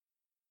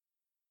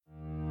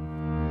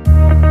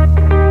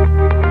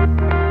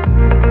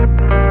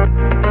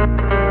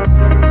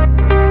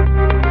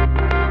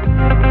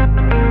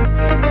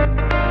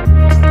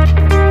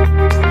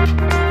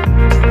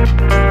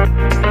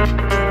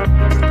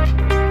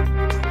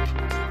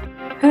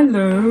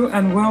Hello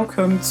and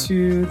welcome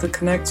to The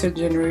Connected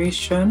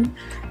Generation.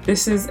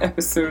 This is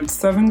episode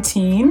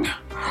 17.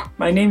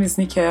 My name is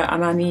Nike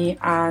Anani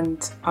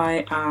and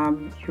I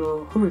am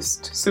your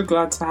host. So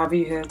glad to have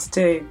you here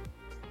today.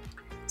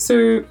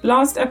 So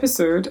last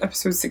episode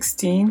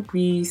 16,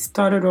 we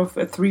started off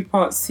a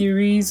 3-part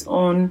series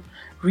on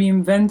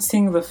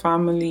reinventing the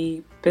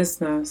family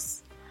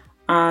business.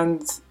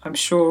 And I'm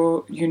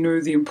sure you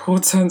know the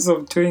importance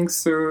of doing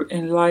so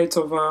in light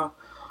of our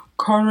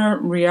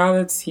current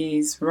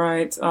realities,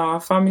 right? Our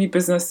family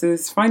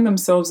businesses find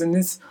themselves in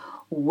this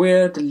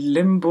weird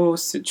limbo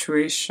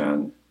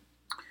situation.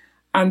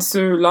 And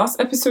so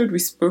last episode, we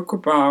spoke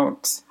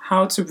about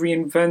how to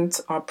reinvent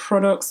our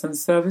products and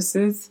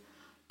services.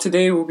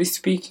 Today, we'll be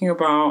speaking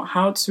about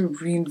how to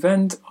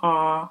reinvent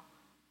our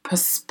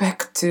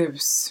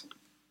perspectives.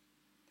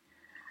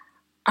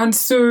 And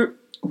so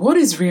what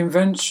is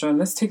reinvention?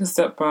 Let's take a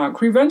step back.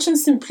 Reinvention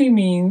simply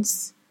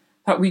means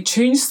that we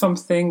change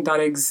something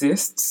that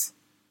exists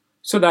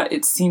so that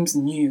it seems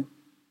new.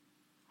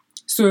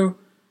 So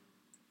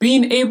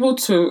being able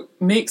to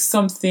make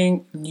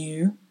something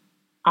new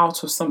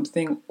out of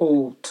something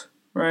old,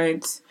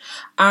 right?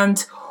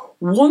 And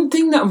one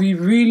thing that we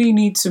really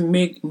need to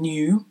make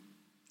new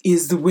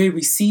is the way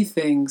we see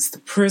things, the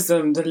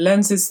prism, the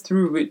lenses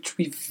through which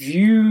we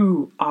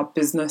view our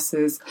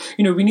businesses.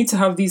 We need to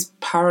have these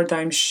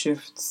paradigm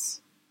shifts.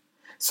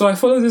 So I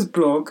follow this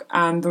blog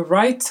and the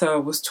writer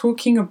was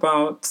talking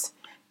about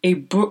a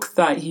book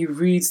that he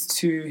reads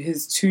to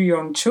his 2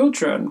 young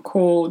children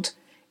called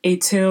A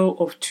Tale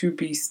of Two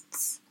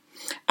Beasts.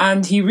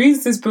 And he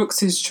reads this book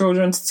to his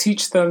children to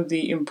teach them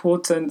the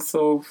importance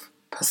of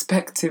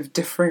perspective,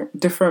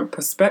 different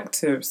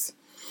perspectives.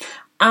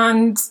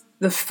 And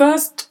the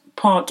first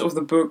part of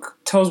the book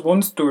tells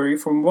one story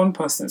from one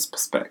person's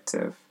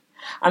perspective.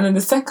 And then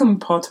the second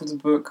part of the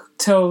book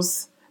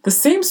tells the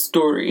same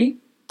story,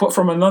 but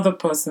from another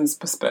person's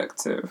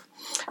perspective.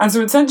 And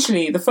so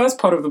essentially, the first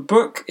part of the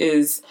book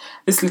is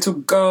this little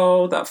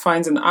girl that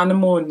finds an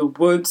animal in the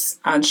woods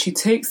and she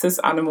takes this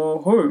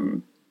animal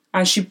home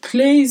and she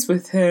plays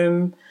with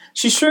him.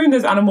 She's showing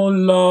this animal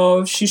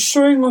love. She's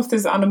showing off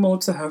this animal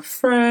to her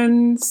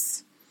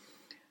friends.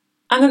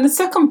 And then the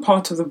second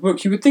part of the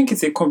book, you would think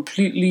it's a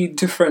completely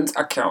different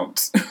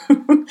account.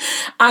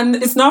 And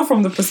it's now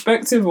from the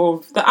perspective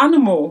of the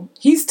animal.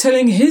 He's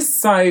telling his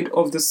side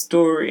of the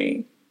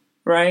story,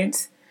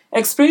 right?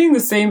 Explaining the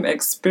same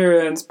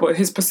experience, but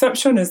his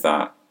perception is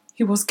that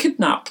he was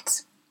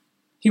kidnapped.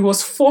 He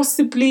was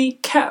forcibly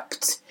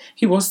kept.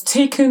 He was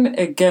taken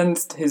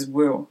against his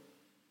will.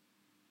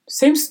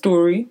 Same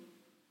story,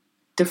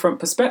 different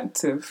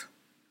perspective,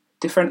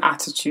 different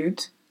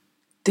attitude,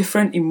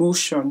 different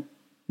emotion,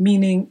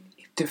 meaning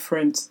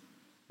different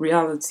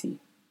reality.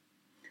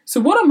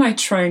 So what am I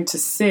trying to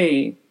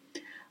say?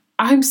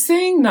 I'm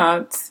saying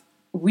that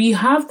we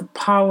have the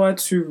power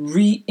to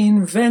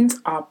reinvent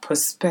our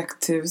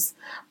perspectives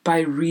by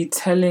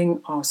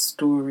retelling our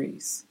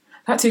stories.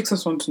 That takes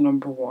us on to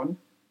number 1.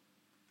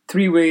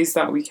 3 ways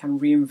that we can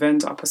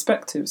reinvent our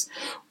perspectives.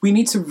 We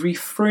need to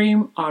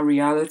reframe our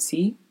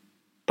reality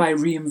by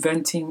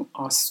reinventing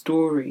our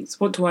stories.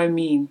 What do I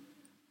mean?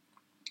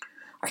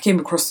 I came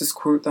across this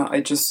quote that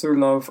I just so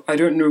love. I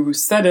don't know who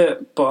said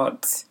it,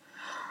 but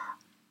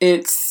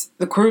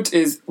the quote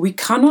is, "We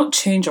cannot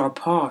change our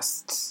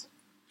past,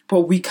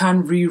 but we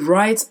can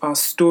rewrite our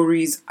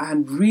stories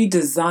and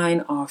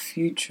redesign our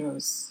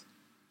futures."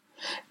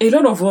 A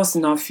lot of us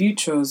in our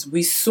futures,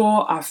 we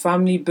saw our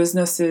family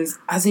businesses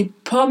as a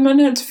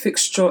permanent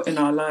fixture in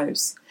our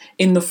lives,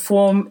 in the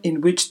form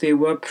in which they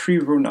were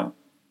pre-Rona.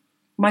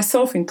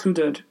 Myself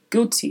included,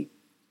 guilty.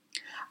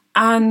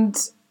 And,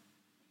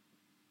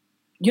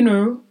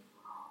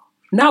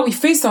 now we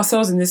face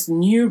ourselves in this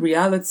new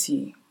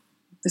reality,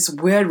 this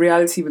weird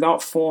reality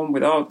without form,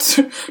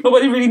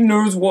 nobody really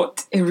knows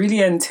what it really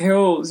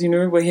entails.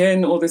 We're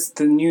hearing all this,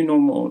 the new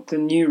normal, the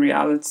new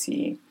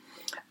reality.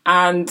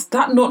 And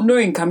that not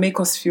knowing can make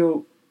us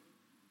feel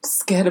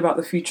scared about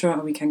the future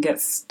and we can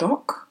get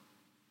stuck.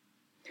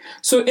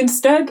 So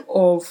instead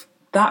of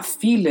that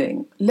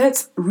feeling,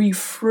 let's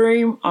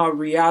reframe our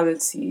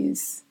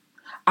realities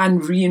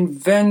and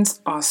reinvent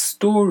our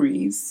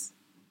stories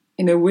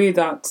in a way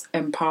that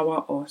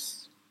empower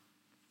us.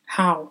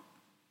 How?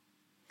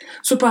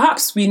 So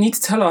perhaps we need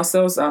to tell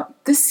ourselves that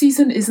this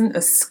season isn't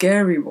a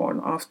scary one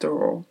after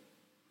all,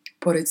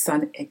 but it's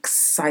an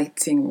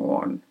exciting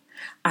one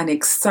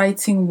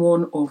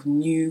of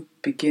new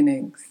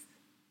beginnings.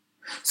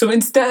 So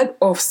instead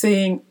of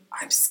saying,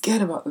 "I'm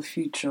scared about the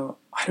future,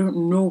 I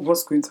don't know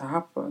what's going to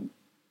happen,"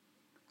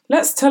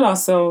 let's tell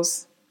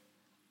ourselves,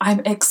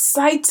 "I'm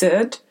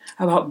excited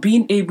about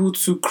being able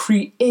to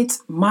create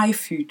my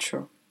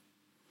future."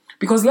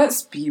 Because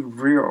let's be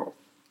real,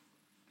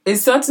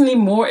 it's certainly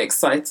more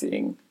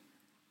exciting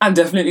and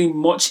definitely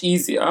much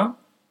easier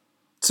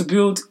to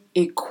build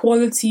a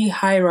quality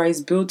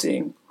high-rise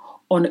building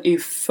on a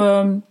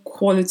firm,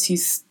 quality,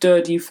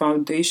 sturdy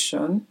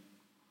foundation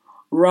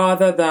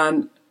rather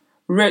than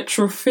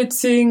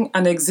retrofitting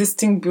an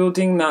existing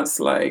building that's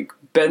like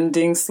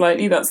bending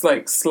slightly, that's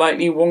like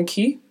slightly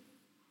wonky.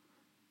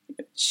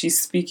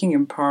 She's speaking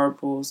in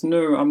parables.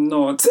 No, I'm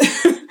not.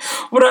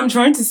 What I'm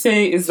trying to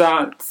say is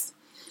that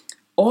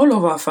all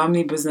of our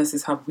family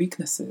businesses have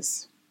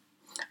weaknesses.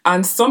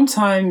 And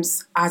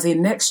sometimes, as a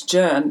next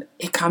gen,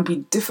 it can be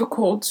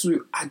difficult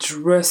to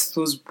address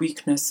those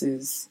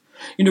weaknesses.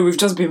 We've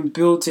just been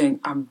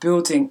building and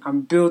building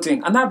and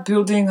building, and that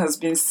building has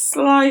been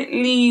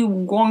slightly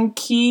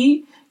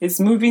wonky. It's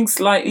moving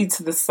slightly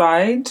to the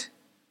side.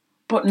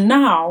 But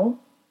now,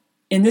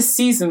 in this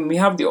season, we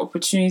have the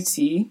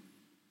opportunity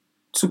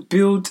to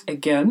build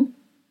again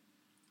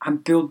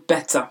and build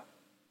better,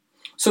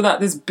 so that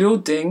this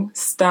building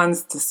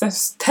stands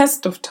the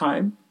test of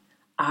time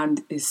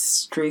and is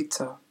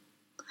straighter.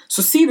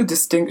 So see the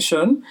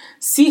distinction,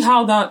 see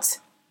how that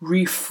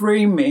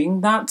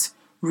reframing, that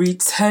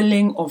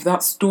retelling of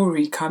that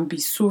story can be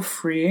so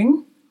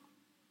freeing.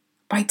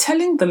 By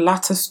telling the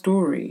latter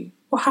story,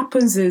 what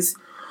happens is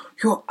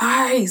your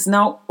eyes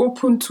now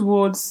open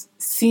towards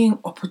seeing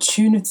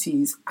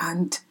opportunities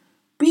and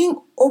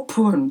being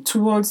open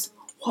towards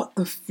what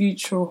the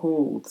future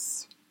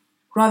holds,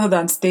 rather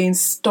than staying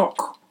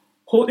stuck,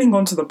 holding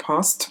on to the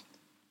past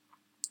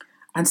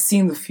and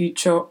seeing the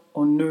future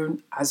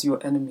unknown as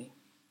your enemy.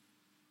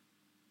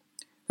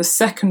 The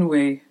second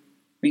way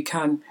we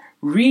can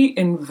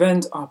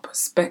reinvent our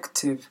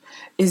perspective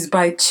is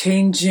by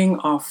changing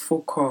our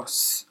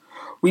focus.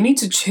 We need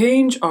to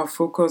change our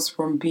focus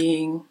from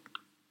being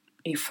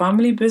a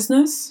family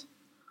business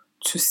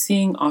to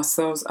seeing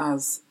ourselves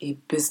as a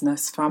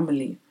business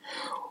family.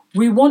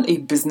 We want a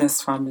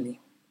business family,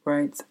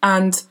 right?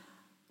 And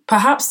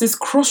perhaps this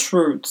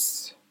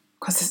crossroads,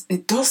 because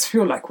it does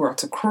feel like we're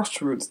at a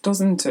crossroads,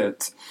 doesn't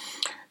it?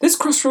 This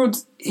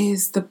crossroads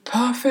is the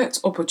perfect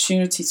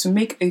opportunity to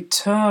make a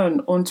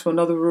turn onto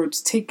another road,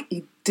 to take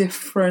a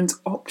different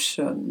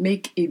option,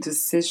 make a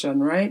decision,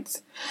 right?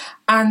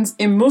 And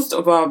in most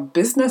of our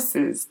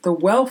businesses, the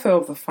welfare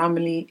of the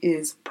family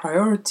is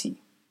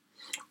priority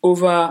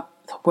over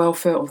the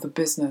welfare of the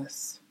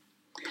business.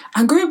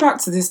 And going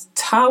back to this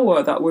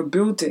tower that we're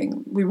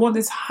building, we want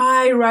this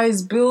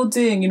high-rise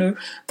building.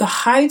 The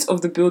height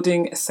of the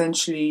building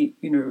essentially,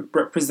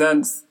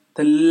 represents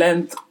the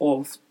length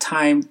of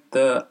time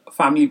the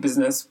family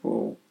business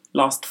will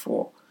last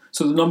for.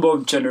 So the number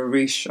of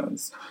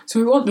generations.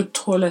 So we want the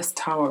tallest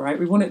tower, right?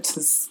 We want it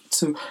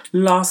to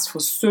last for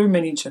so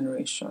many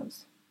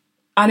generations.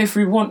 And if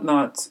we want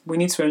that, we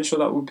need to ensure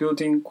that we're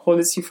building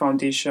quality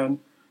foundation,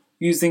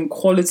 using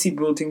quality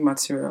building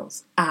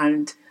materials,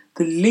 and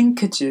the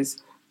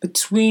linkages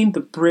between the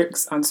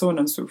bricks and so on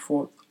and so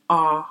forth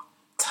are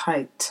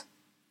tight.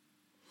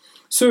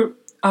 So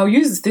I'll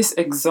use this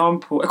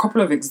example, a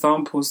couple of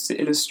examples,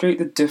 to illustrate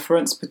the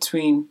difference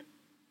between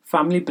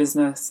family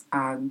business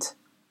and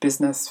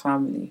business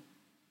family.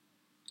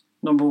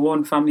 Number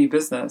one, family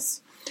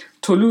business.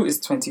 Tolu is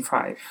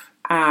 25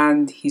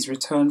 and he's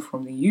returned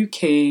from the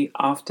UK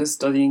after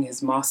studying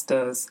his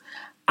master's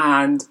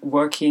and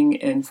working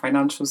in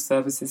financial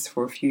services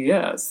for a few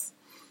years.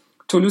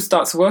 Tolu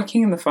starts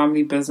working in the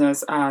family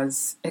business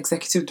as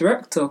Executive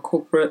Director,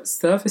 Corporate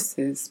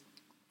Services.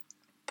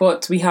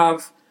 But we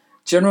have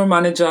General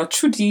Manager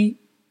Chudi,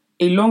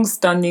 a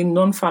long-standing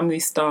non-family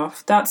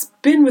staff that's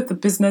been with the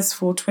business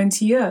for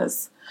 20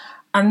 years.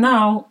 And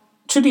now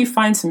Chudi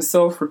finds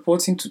himself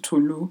reporting to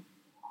Tolu,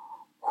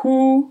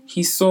 who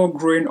he saw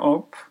growing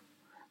up.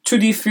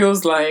 Chudi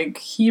feels like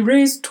he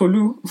raised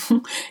Tolu.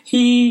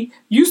 He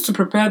used to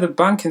prepare the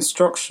bank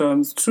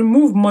instructions to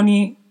move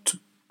money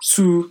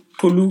to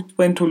Tolu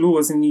when Tolu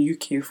was in the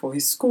UK for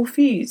his school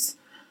fees.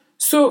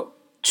 So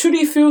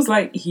Chudi feels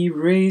like he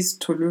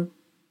raised Tolu.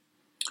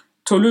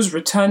 Tolu's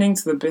returning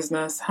to the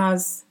business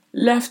has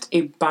left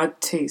a bad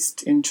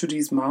taste in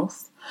Chudi's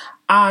mouth,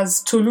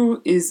 as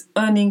Tolu is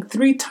earning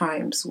 3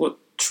 times what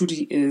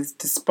Chudi is,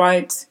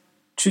 despite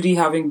Chudi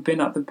having been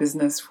at the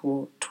business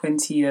for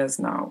 20 years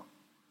now.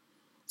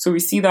 So we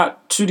see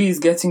that Chudi is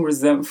getting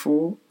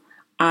resentful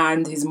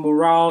and his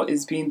morale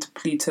is being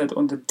depleted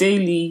on the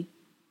daily.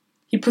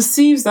 He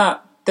perceives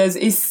that there's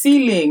a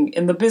ceiling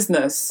in the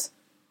business.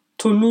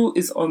 Tolu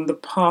is on the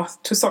path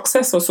to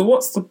successor. So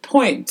what's the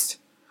point?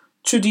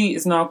 Chudi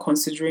is now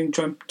considering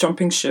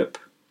jumping ship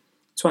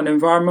to an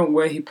environment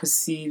where he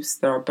perceives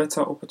there are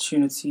better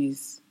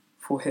opportunities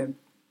for him.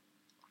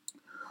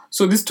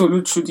 So this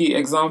Tolu Chudi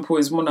example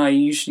is one I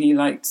usually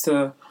like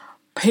to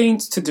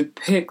paint to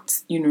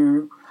depict,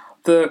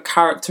 the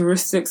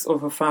characteristics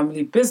of a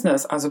family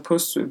business as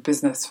opposed to a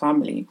business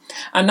family.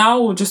 And now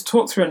we'll just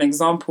talk through an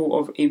example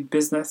of a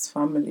business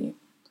family.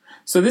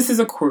 So this is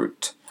a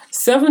quote.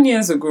 7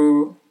 years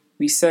ago,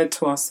 we said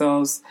to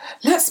ourselves,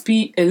 let's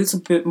be a little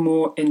bit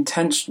more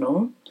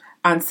intentional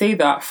and say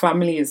that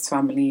family is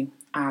family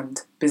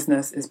and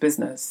business is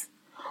business.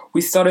 We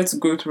started to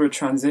go through a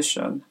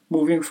transition,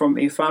 moving from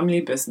a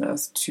family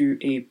business to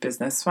a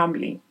business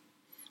family.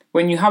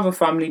 When you have a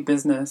family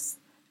business,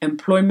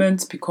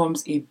 employment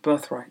becomes a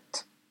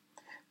birthright.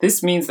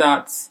 This means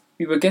that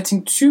we were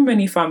getting too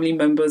many family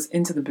members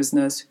into the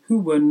business who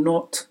were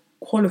not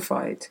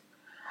qualified.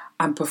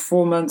 and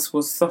performance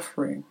was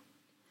suffering.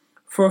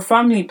 For a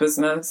family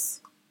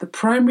business, the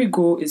primary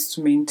goal is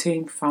to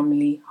maintain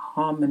family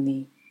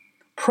harmony.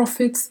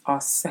 Profits are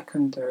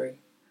secondary.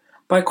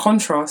 By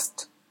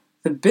contrast,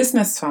 the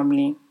business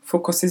family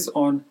focuses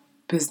on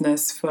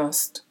business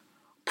first.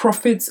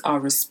 Profits are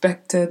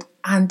respected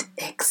and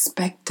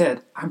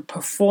expected, and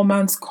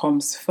performance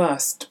comes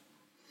first.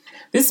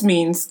 This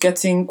means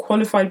getting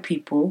qualified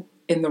people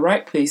in the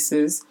right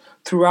places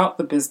throughout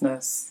the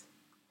business.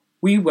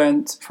 We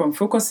went from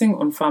focusing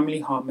on family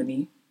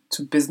harmony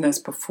to business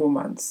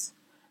performance.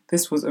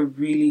 This was a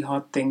really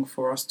hard thing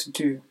for us to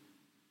do.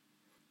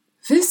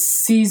 This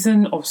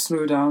season of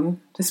slowdown,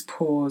 this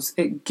pause,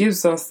 it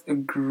gives us a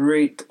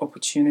great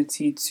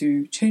opportunity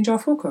to change our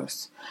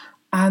focus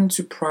and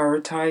to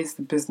prioritize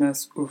the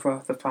business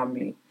over the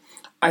family.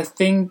 I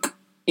think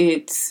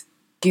it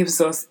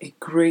gives us a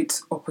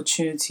great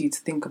opportunity to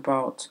think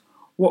about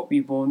what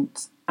we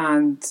want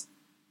and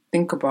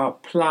think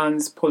about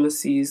plans,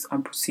 policies,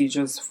 and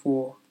procedures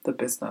for the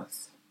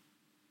business.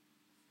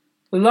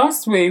 The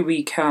last way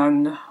we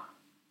can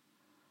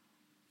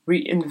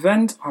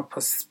reinvent our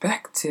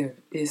perspective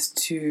is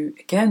to,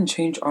 again,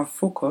 change our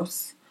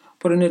focus,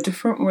 but in a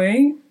different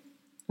way.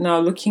 Now,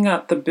 looking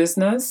at the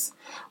business,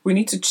 we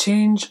need to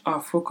change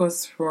our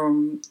focus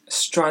from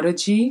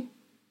strategy,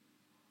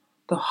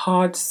 the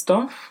hard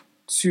stuff,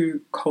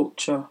 to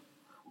culture,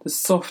 the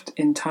soft,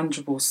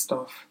 intangible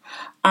stuff.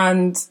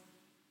 And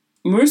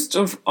most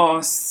of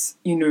us,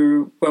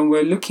 when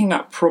we're looking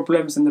at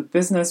problems in the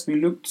business, we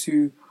look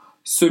to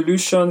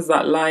solutions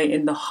that lie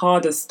in the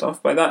harder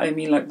stuff. By that I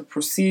mean like the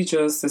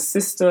procedures, the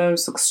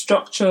systems, the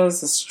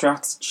structures, the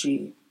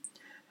strategy.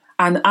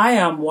 And I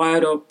am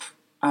wired up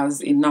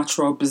as a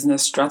natural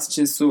business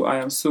strategist, so I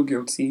am so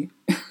guilty.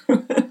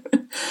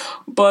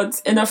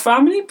 But in a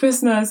family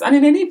business, and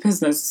in any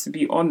business, to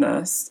be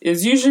honest,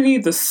 is usually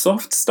the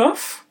soft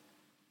stuff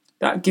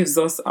that gives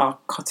us our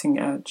cutting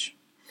edge.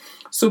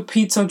 So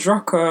Peter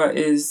Drucker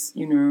is,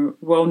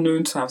 well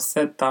known to have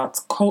said that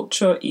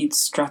culture eats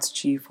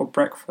strategy for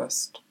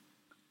breakfast.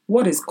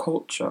 What is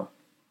culture?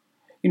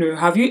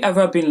 Have you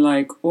ever been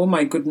like, oh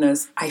my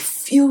goodness, I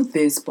feel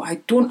this, but I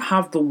don't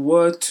have the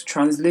word to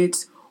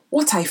translate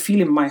what I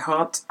feel in my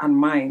heart and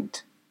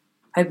mind?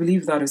 I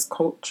believe that is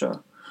culture.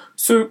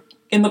 So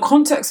in the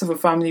context of a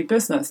family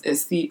business,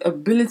 it's the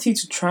ability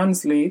to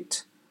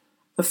translate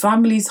the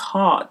family's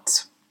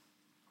heart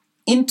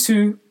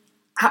into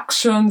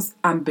actions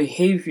and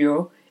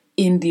behavior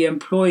in the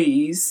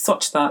employees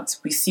such that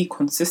we see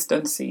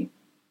consistency.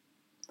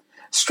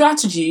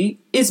 Strategy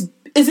is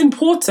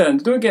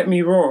important, don't get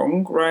me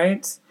wrong,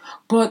 right?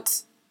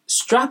 But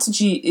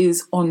strategy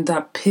is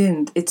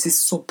underpinned, it is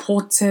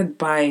supported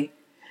by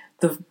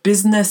the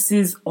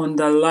business's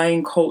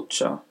underlying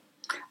culture.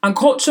 And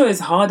culture is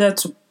harder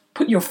to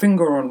put your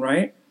finger on,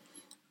 right?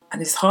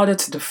 And it's harder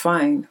to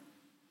define.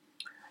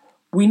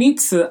 We need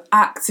to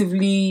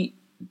actively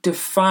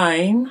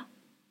define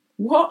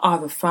what are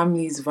the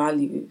family's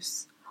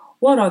values,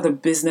 what are the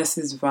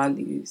business's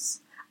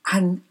values,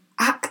 and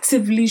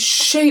actively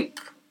shape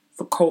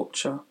the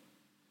culture.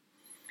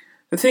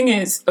 The thing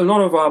is, a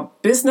lot of our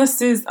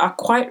businesses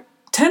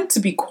tend to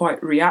be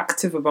quite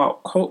reactive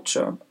about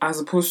culture as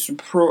opposed to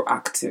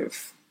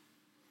proactive.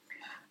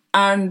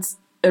 And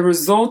a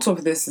result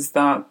of this is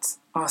that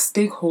our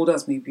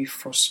stakeholders may be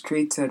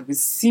frustrated with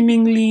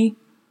seemingly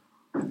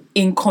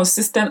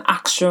inconsistent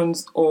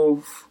actions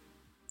of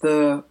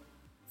the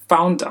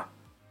founder,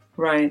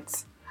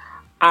 right?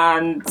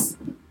 And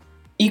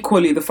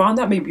equally, the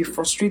founder may be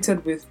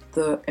frustrated with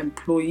the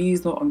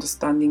employees not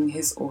understanding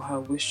his or her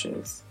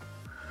wishes.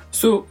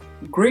 So,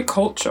 great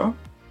culture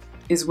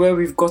is where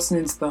we've gotten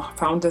into the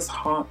founder's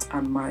heart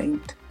and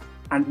mind,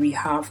 and we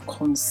have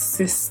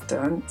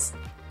consistent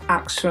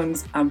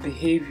actions and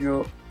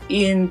behavior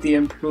in the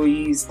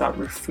employees that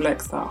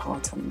reflects that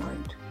heart and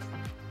mind.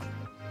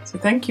 So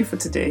thank you for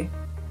today.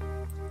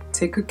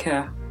 Take good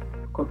care.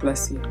 God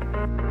bless you.